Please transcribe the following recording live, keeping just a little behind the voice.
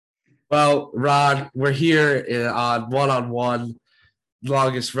Well, Ron, we're here on One,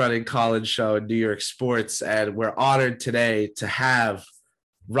 longest running college show in New York sports, and we're honored today to have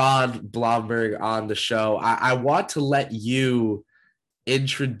Ron Blomberg on the show. I want to let you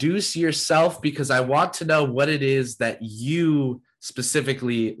introduce yourself because I want to know what it is that you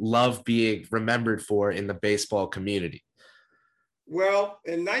specifically love being remembered for in the baseball community. Well,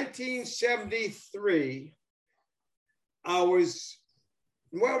 in 1973, I was,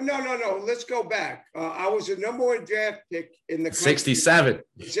 no. Let's go back. I was the number one draft pick in the country. 67.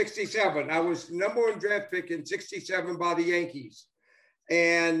 67. I was number one draft pick in 67 by the Yankees.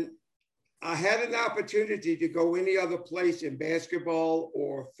 And I had an opportunity to go any other place in basketball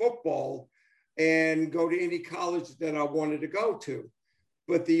or football and go to any college that I wanted to go to.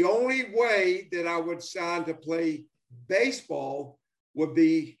 But the only way that I would sign to play baseball would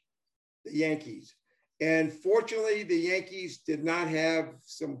be the Yankees. And fortunately, the Yankees did not have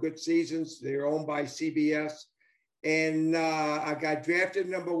some good seasons. They're owned by CBS. And I got drafted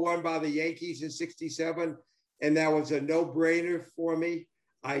number one by the Yankees in 67. And that was a no-brainer for me.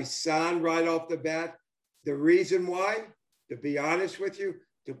 I signed right off the bat. The reason why, to be honest with you,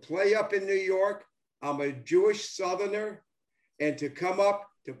 to play up in New York, I'm a Jewish Southerner, and to come up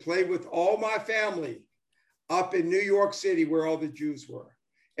to play with all my family up in New York City where all the Jews were.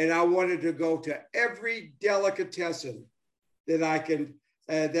 And I wanted to go to every delicatessen that I can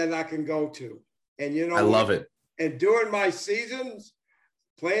go to. And you know, I love it. And during my seasons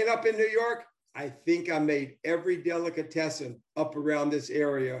playing up in New York, I think I made every delicatessen up around this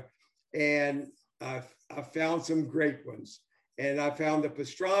area. And I found some great ones. And I found the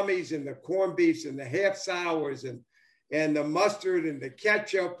pastrami's and the corned beefs and the half sours and the mustard and the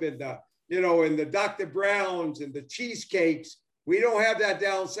ketchup and the Dr. Brown's and the cheesecakes. We don't have that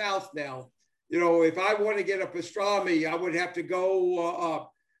down south now. You know, if I want to get a pastrami, I would have to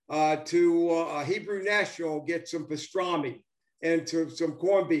go to Hebrew National, get some pastrami and some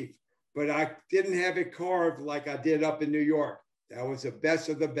corned beef. But I didn't have it carved like I did up in New York. That was the best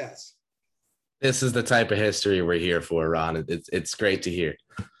of the best. This is the type of history we're here for, Ron. It's great to hear.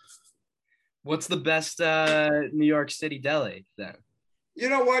 What's the best New York City deli then? You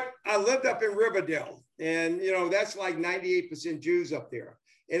know what? I lived up in Riverdale, and, that's like 98% Jews up there.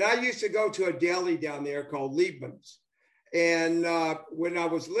 And I used to go to a deli down there called Liebman's. And when I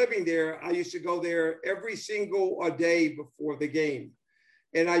was living there, I used to go there every single day before the game.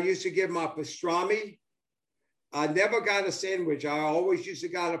 And I used to get my pastrami. I never got a sandwich. I always used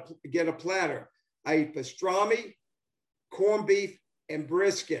to get a platter. I eat pastrami, corned beef, and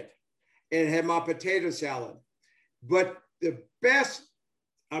brisket, and had my potato salad. But the best,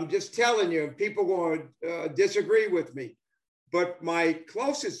 I'm just telling you, and people going to disagree with me, but my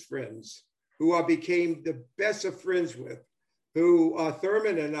closest friends, who I became the best of friends with, who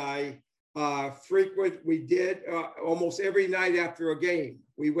Thurman and I we did almost every night after a game.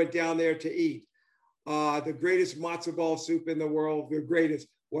 We went down there to eat. The greatest matzo ball soup in the world, the greatest,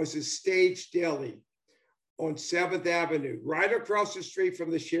 was the Stage Deli on 7th Avenue, right across the street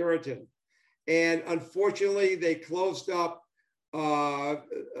from the Sheraton. And unfortunately, they closed up. A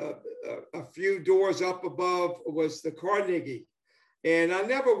few doors up above was the Carnegie. And I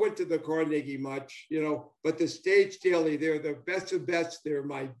never went to the Carnegie much, but the Stage Deli, they're the best of best. They're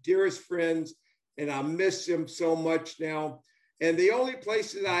my dearest friends, and I miss them so much now. And the only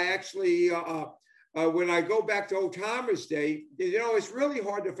place that I actually, when I go back to Old Timers Day, it's really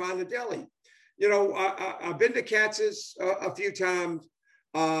hard to find a deli. I've been to Katz's a few times,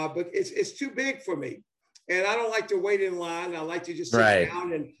 but it's too big for me. And I don't like to wait in line. I like to just sit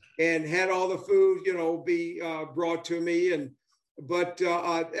down and had all the food, be brought to me. But then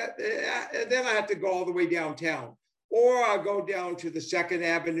I have to go all the way downtown, or I go down to the 2nd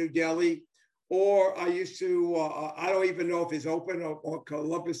Avenue Deli, or I used to, I don't even know if it's open on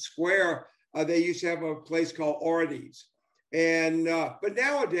Columbus Square. They used to have a place called Artie's. And, but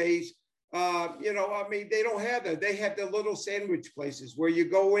nowadays, they don't have that. They have the little sandwich places where you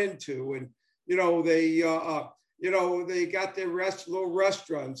go into and, they got their little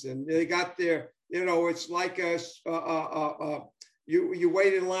restaurants, and they got their, it's like you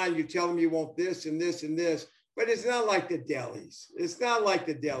wait in line, you tell them you want this and this and this, but it's not like the delis. It's not like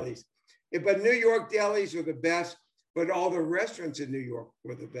the delis. But New York delis are the best, but all the restaurants in New York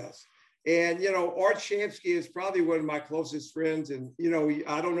were the best. And, Art Shamsky is probably one of my closest friends. And,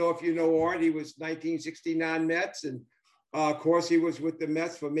 I don't know if you know Art, he was 1969 Mets. And of course, he was with the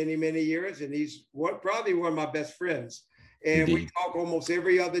Mets for many, many years. And he's probably one of my best friends. And we talk almost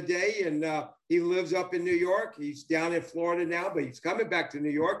every other day. And he lives up in New York. He's down in Florida now, but he's coming back to New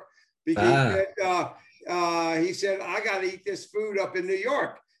York because he said, I got to eat this food up in New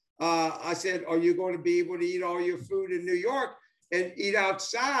York. I said, are you going to be able to eat all your food in New York and eat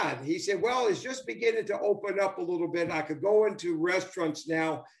outside? He said, well, it's just beginning to open up a little bit. I could go into restaurants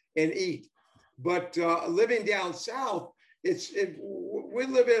now and eat. But living down south, we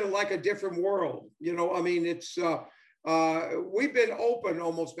live in like a different world. You know, I mean, we've been open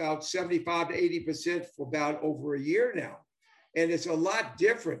almost about 75 to 80% for about over a year now. And it's a lot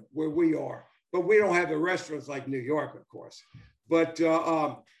different where we are. But we don't have the restaurants like New York, of course. But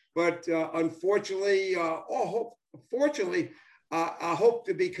unfortunately, fortunately, I hope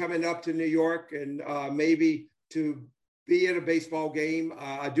to be coming up to New York and maybe to be at a baseball game.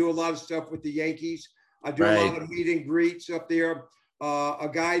 I do a lot of stuff with the Yankees. I do a lot of meet and greets up there. A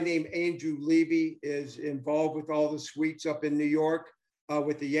guy named Andrew Levy is involved with all the suites up in New York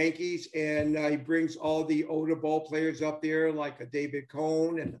with the Yankees. And he brings all the older ball players up there, like a David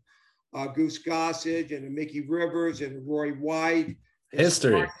Cone and Goose Gossage and a Mickey Rivers and Roy White.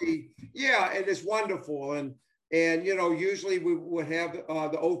 History. Yeah, and it's wonderful. And you know, usually we would have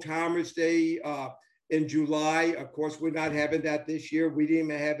the Old Timers Day in July. Of course, we're not having that this year. We didn't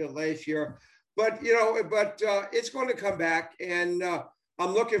even have it last year. But, you know, it's going to come back. And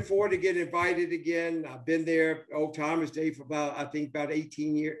I'm looking forward to getting invited again. I've been there Old Timers Day for about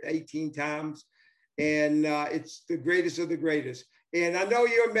 18 times. And it's the greatest of the greatest. And I know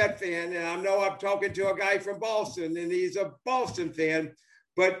you're a Met fan, and I know I'm talking to a guy from Boston, and he's a Boston fan.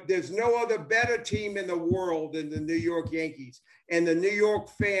 But there's no other better team in the world than the New York Yankees. And the New York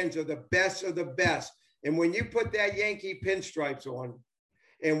fans are the best of the best. And when you put that Yankee pinstripes on,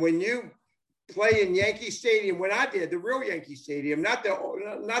 and when you play in Yankee Stadium, when I did, the real Yankee Stadium, not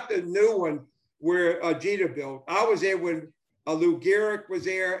the new one where Jeter built. I was there when Lou Gehrig was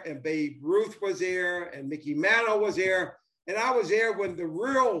there, and Babe Ruth was there, and Mickey Mantle was there. And I was there when the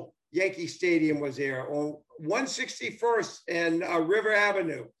real Yankee Stadium was there on 161st and River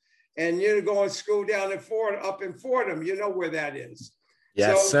Avenue. And you're going to school down up in Fordham. You know where that is.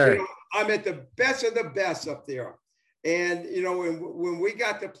 Yes, sir. You know, I'm at the best of the best up there. And, you know, when we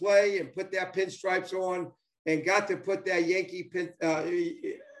got to play and put that pinstripes on and got to put that Yankee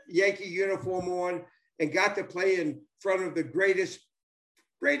uniform on and got to play in front of the greatest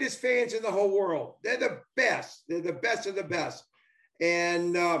fans in the whole world. They're the best. They're the best of the best.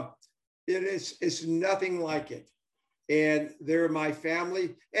 And it's nothing like it. And they're my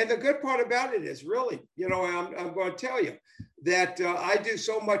family. And the good part about it is really, you know, I'm going to tell you that I did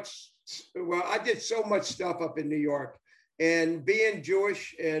so much stuff up in New York, and being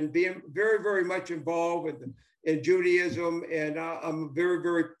Jewish and being very, very much involved in Judaism. And I'm very,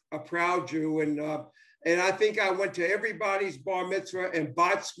 very a proud Jew. And I think I went to everybody's bar mitzvah and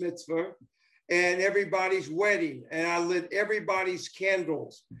bat mitzvah and everybody's wedding. And I lit everybody's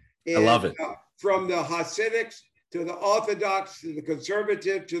candles. And, I love it. From the Hasidics to the Orthodox, to the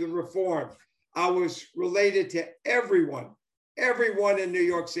Conservative, to the Reform. I was related to everyone in New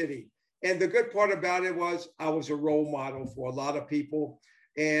York City. And the good part about it was I was a role model for a lot of people.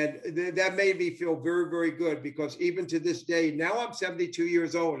 And that made me feel very, very good, because even to this day, now I'm 72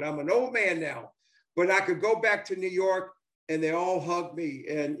 years old. I'm an old man now, but I could go back to New York and they all hug me.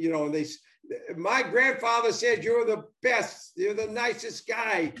 And, you know, my grandfather said, you're the best. You're the nicest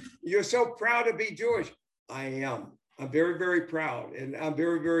guy. You're so proud to be Jewish. I am. I'm very, very proud. And I'm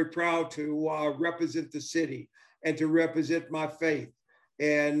very, very proud to represent the city and to represent my faith.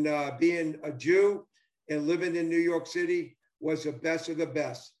 And being a Jew and living in New York City was the best of the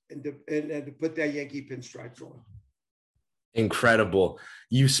best. And to put that Yankee pinstripes on. Incredible.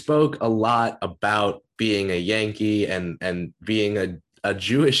 You spoke a lot about being a Yankee and being a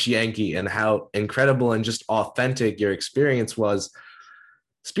Jewish Yankee and how incredible and just authentic your experience was.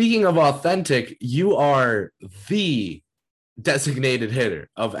 Speaking of authentic, you are the designated hitter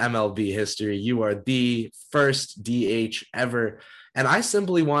of MLB history. You are the first DH ever. And I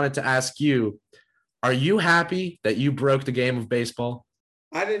simply wanted to ask you, are you happy that you broke the game of baseball?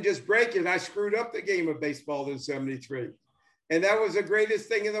 I didn't just break it. I screwed up the game of baseball in '73. And that was the greatest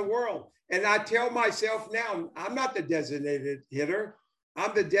thing in the world. And I tell myself now, I'm not the designated hitter.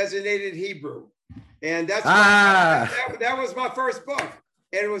 I'm the designated Hebrew. And that was my first book.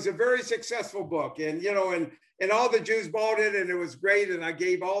 And it was a very successful book. And, you know, and all the Jews bought it, and it was great. And I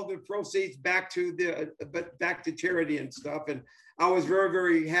gave all the proceeds back to charity and stuff. And I was very,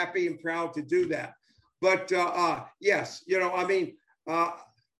 very happy and proud to do that. But yes, you know, I mean,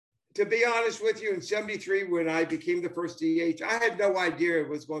 to be honest with you, in '73, when I became the first DH, I had no idea it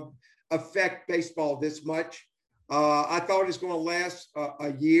was going to affect baseball this much. I thought it was going to last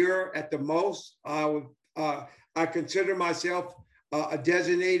a year at the most. I consider myself a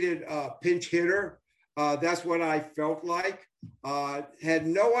designated pinch hitter. That's what I felt like. Had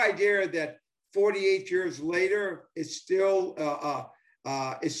no idea that 48 years later, it still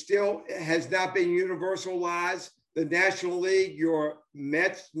has not been universalized. The National League, your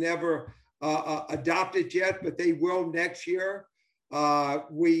Mets never adopted yet, but they will next year.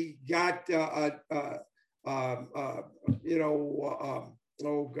 We got,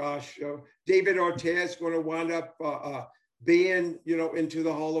 David Ortiz going to wind up being, into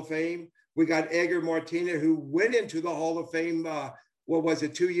the Hall of Fame. We got Edgar Martinez, who went into the Hall of Fame,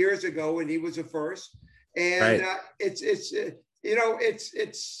 2 years ago, and he was the first. And right. It's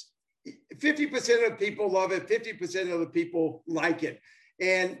 50% of people love it, 50% of the people like it.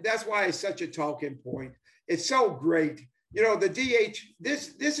 And that's why it's such a talking point. It's so great. The DH,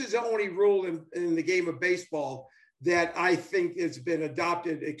 this is the only rule in the game of baseball that I think has been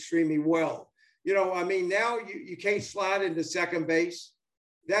adopted extremely well. Now you can't slide into second base.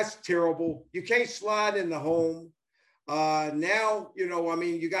 That's terrible. You can't slide in the home. Now,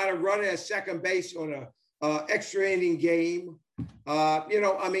 you got to run at second base on a extra inning game. You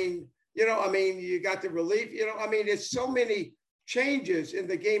got the relief. There's so many changes in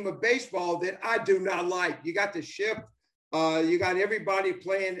the game of baseball that I do not like. You got the shift. You got everybody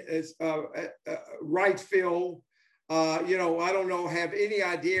playing as right field. I don't have any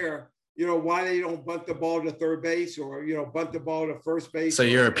idea, why they don't bunt the ball to third base or, bunt the ball to first base. So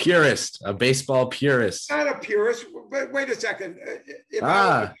you're a purist, a baseball purist. Not a purist, but wait a second. If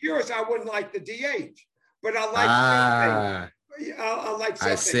I was a purist, I wouldn't like the DH, but I like something. I like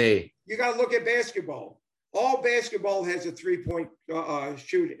something. I see. You got to look at basketball. All basketball has a 3-point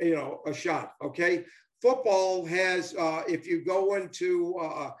shoot, a shot, okay? Football has, if you go into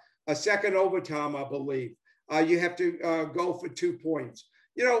a second overtime, I believe, you have to go for 2 points.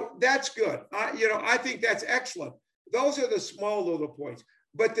 That's good. I think that's excellent. Those are the small little points.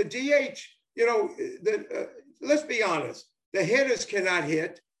 But the DH, let's be honest, the hitters cannot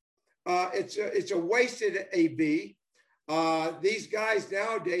hit. It's a wasted AB. These guys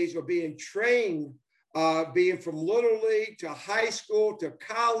nowadays are being trained, being from Little League to high school to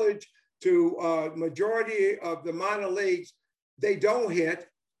college to majority of the minor leagues. They don't hit.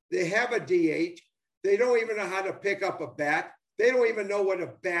 They have a DH. They don't even know how to pick up a bat. They don't even know what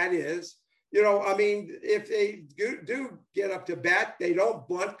a bat is. If they do get up to bat, they don't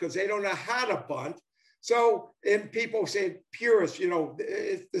bunt because they don't know how to bunt. So, and people say purists,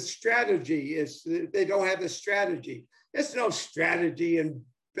 the strategy is, they don't have the strategy. There's no strategy in,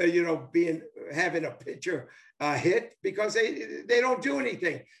 having a pitcher hit because they don't do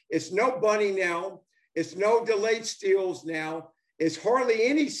anything. It's no bunting now. It's no delayed steals now. It's hardly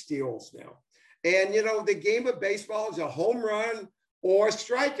any steals now. And, the game of baseball is a home run or a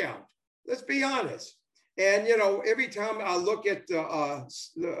strikeout. Let's be honest. And, every time I look at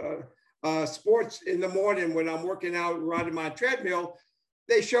sports in the morning when I'm working out, riding my treadmill,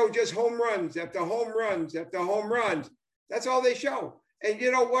 they show just home runs after home runs after home runs. That's all they show. And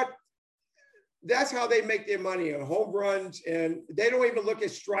you know what? That's how they make their money, on home runs. And they don't even look at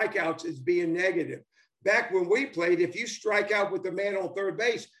strikeouts as being negative. Back when we played, if you strike out with the man on third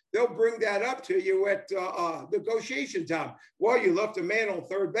base, they'll bring that up to you at negotiation time. Well, you left a man on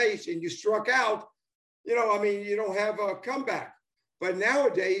third base and you struck out, you don't have a comeback. But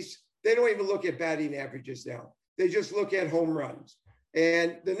nowadays, they don't even look at batting averages now. They just look at home runs.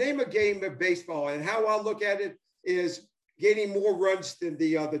 And the name of game of baseball and how I look at it is getting more runs than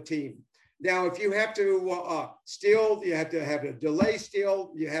the other team. Now, if you have to steal, you have to have a delay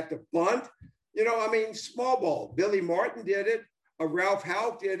steal, you have to bunt. Small ball. Billy Martin did it. Ralph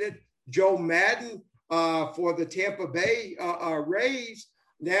Houk did it. Joe Madden for the Tampa Bay Rays.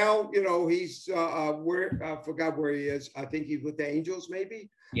 Now, he's I forgot where he is. I think he's with the Angels, maybe.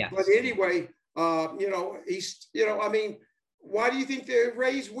 Yeah. But anyway, he's, why do you think the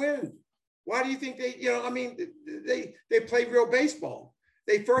Rays win? Why do you think they play real baseball?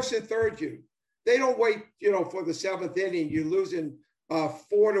 They first and third you. They don't wait, for the seventh inning. You're losing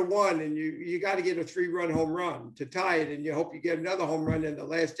 4-1, and you got to get a 3-run home run to tie it, and you hope you get another home run in the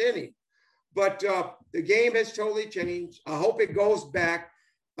last inning. But the game has totally changed. I hope it goes back.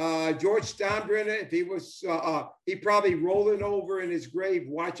 George Steinbrenner, if he was, he probably rolling over in his grave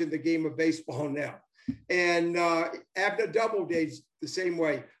watching the game of baseball now. And Abner Doubleday's the same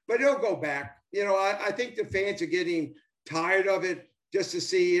way, but it'll go back. I think the fans are getting tired of it just to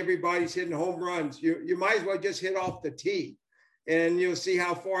see everybody's hitting home runs. You might as well just hit off the tee. And you'll see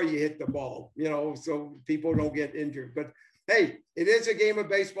how far you hit the ball, so people don't get injured. But hey, it is a game of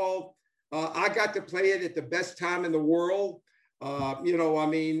baseball. I got to play it at the best time in the world.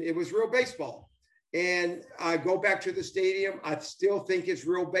 It was real baseball. And I go back to the stadium. I still think it's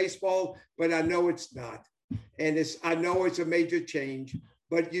real baseball, but I know it's not. And I know it's a major change,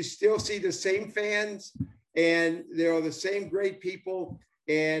 but you still see the same fans, and they're the same great people.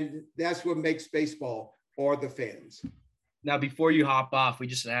 And that's what makes baseball, or the fans. Now, before you hop off, we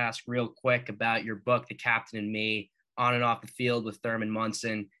just ask real quick about your book, The Captain and Me, On and Off the Field with Thurman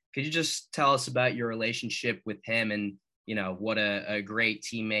Munson. Could you just tell us about your relationship with him and, what a great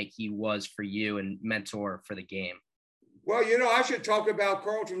teammate he was for you and mentor for the game? Well, I should talk about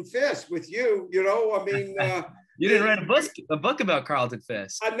Carlton Fisk with you. I mean, you didn't write a book about Carlton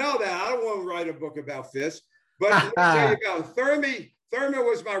Fisk. I know that. I don't want to write a book about Fisk, but let me tell you about Thurman. Thurman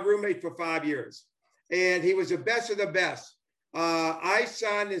was my roommate for 5 years, and he was the best of the best. I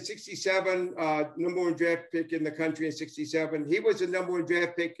signed in 67, number one draft pick in the country in 67. He was the number one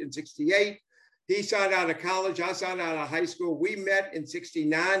draft pick in 68. He signed out of college. I signed out of high school. We met in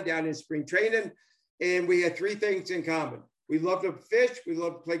 69 down in spring training, and we had 3 things in common. We loved to fish, we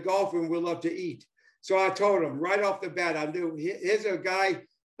loved to play golf, and we loved to eat. So I told him right off the bat, I knew here's a guy,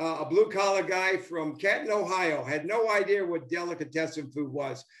 a blue-collar guy from Canton, Ohio, had no idea what delicatessen food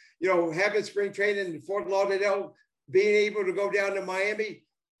was. Having spring training in Fort Lauderdale, being able to go down to Miami,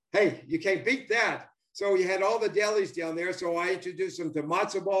 hey, you can't beat that. So you had all the delis down there. So I introduced him to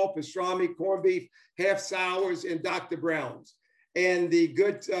matzo ball, pastrami, corned beef, half sours, and Dr. Brown's, and the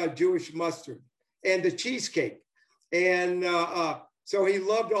good Jewish mustard, and the cheesecake. And so he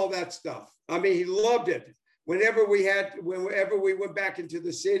loved all that stuff. I mean, he loved it. Whenever we went back into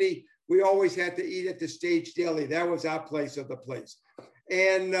the city, we always had to eat at the Stage Deli. That was our place of the place.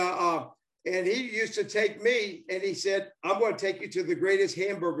 And he used to take me, and he said, I'm going to take you to the greatest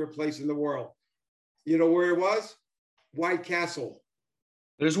hamburger place in the world. You know where it was? White Castle.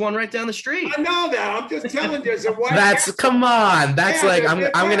 There's one right down the street. I know that. I'm just telling you, there's a White Castle. Come on. That's like, I'm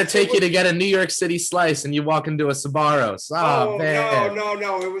going to take you to get a New York City slice, and you walk into a Sbarro's. Oh, man.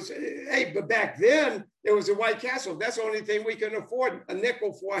 No. It was, hey, but back then, it was a White Castle. That's the only thing we could afford, a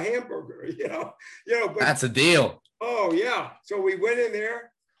nickel for a hamburger, But, that's a deal. Oh, yeah. So we went in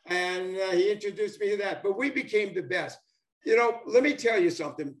there, and he introduced me to that. But we became the best. Let me tell you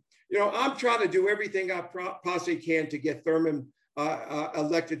something. I'm trying to do everything I possibly can to get Thurman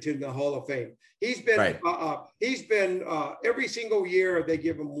elected to the Hall of Fame. He's been every single year they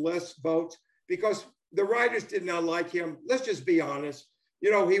give him less votes because the writers did not like him. Let's just be honest.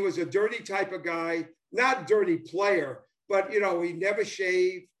 He was a dirty type of guy, not dirty player, but he never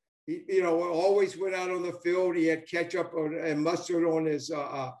shaved. He always went out on the field. He had ketchup and mustard on his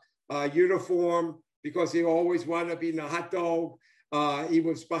uniform because he always wound up eating a hot dog. He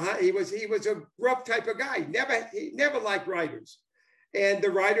was a rough type of guy. He never liked writers, and the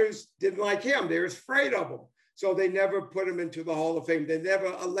writers didn't like him. They were afraid of him, so they never put him into the Hall of Fame. They never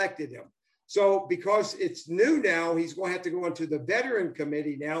elected him. So because it's new now, he's going to have to go into the veteran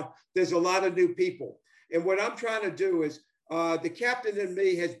committee now. There's a lot of new people, and what I'm trying to do is The Captain and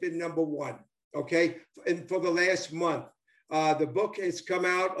Me has been number one. Okay, and for the last month. The book has come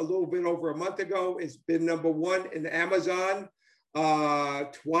out a little bit over a month ago. It's been number one in Amazon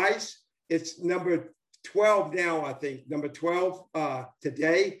twice. It's number 12 now, I think, number 12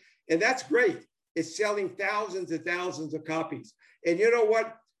 today. And that's great. It's selling thousands and thousands of copies. And you know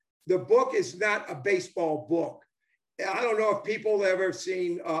what? The book is not a baseball book. I don't know if people ever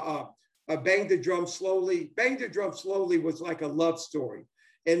seen Bang the Drum Slowly. Bang the Drum Slowly was like a love story.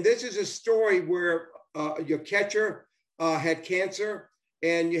 And this is a story where your catcher had cancer,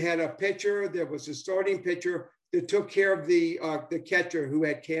 and you had a pitcher. There was a starting pitcher that took care of the catcher who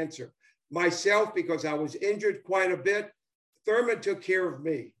had cancer. Myself, because I was injured quite a bit, Thurman took care of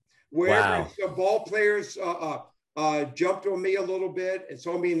me. Wherever the ball players jumped on me a little bit and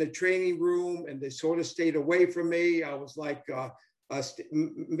saw me in the training room, and they sort of stayed away from me. I was like,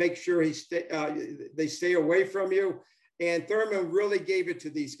 make sure they stay away from you. And Thurman really gave it to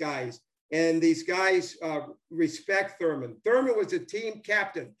these guys. And these guys respect Thurman. Thurman was a team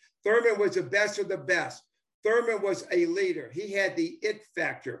captain. Thurman was the best of the best. Thurman was a leader. He had the it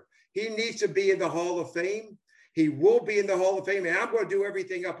factor. He needs to be in the Hall of Fame. He will be in the Hall of Fame. And I'm going to do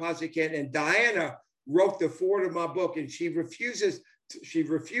everything I possibly can. And Diana wrote the foreword of my book, and she refused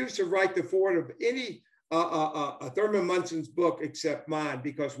to write the foreword of any Thurman Munson's book except mine,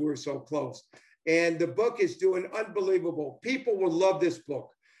 because we're so close. And the book is doing unbelievable. People will love this book.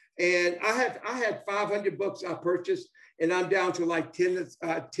 And I had 500 books I purchased, and I'm down to like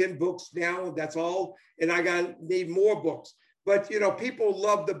 10 books now. That's all. And I need more books. But, people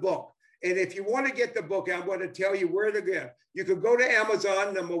love the book. And if you want to get the book, I'm going to tell you where to get. You could go to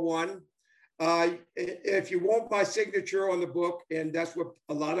Amazon, number one. If you want my signature on the book, and that's what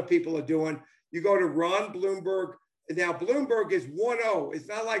a lot of people are doing, You go to Ron Blomberg. Now, Bloomberg is 1-0. It's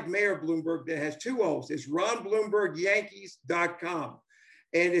not like Mayor Bloomberg that has 2 O's. It's ronbloombergyankees.com.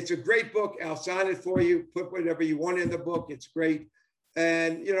 And it's a great book. I'll sign it for you. Put whatever you want in the book. It's great.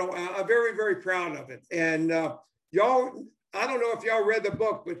 And, you know, I'm very, very proud of it. And y'all, I don't know if y'all read the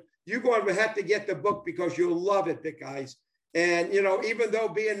book, but you're going to have to get the book because you'll love it, big guys. And, you know, even though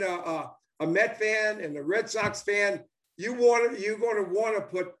being a Met fan and a Red Sox fan, you're going to want to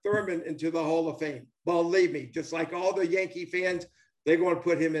put Thurman into the Hall of Fame. Believe me, just like all the Yankee fans, they're going to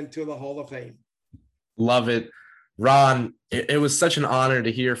put him into the Hall of Fame. Love it. Ron, it was such an honor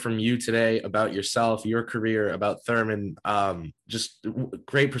to hear from you today about yourself, your career, about Thurman. Just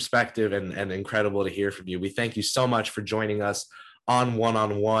great perspective and incredible to hear from you. We thank you so much for joining us on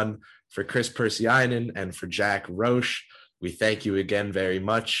One. For Chris Persianen and for Jack Roche, we thank you again very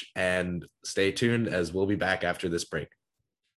much, and stay tuned as we'll be back after this break.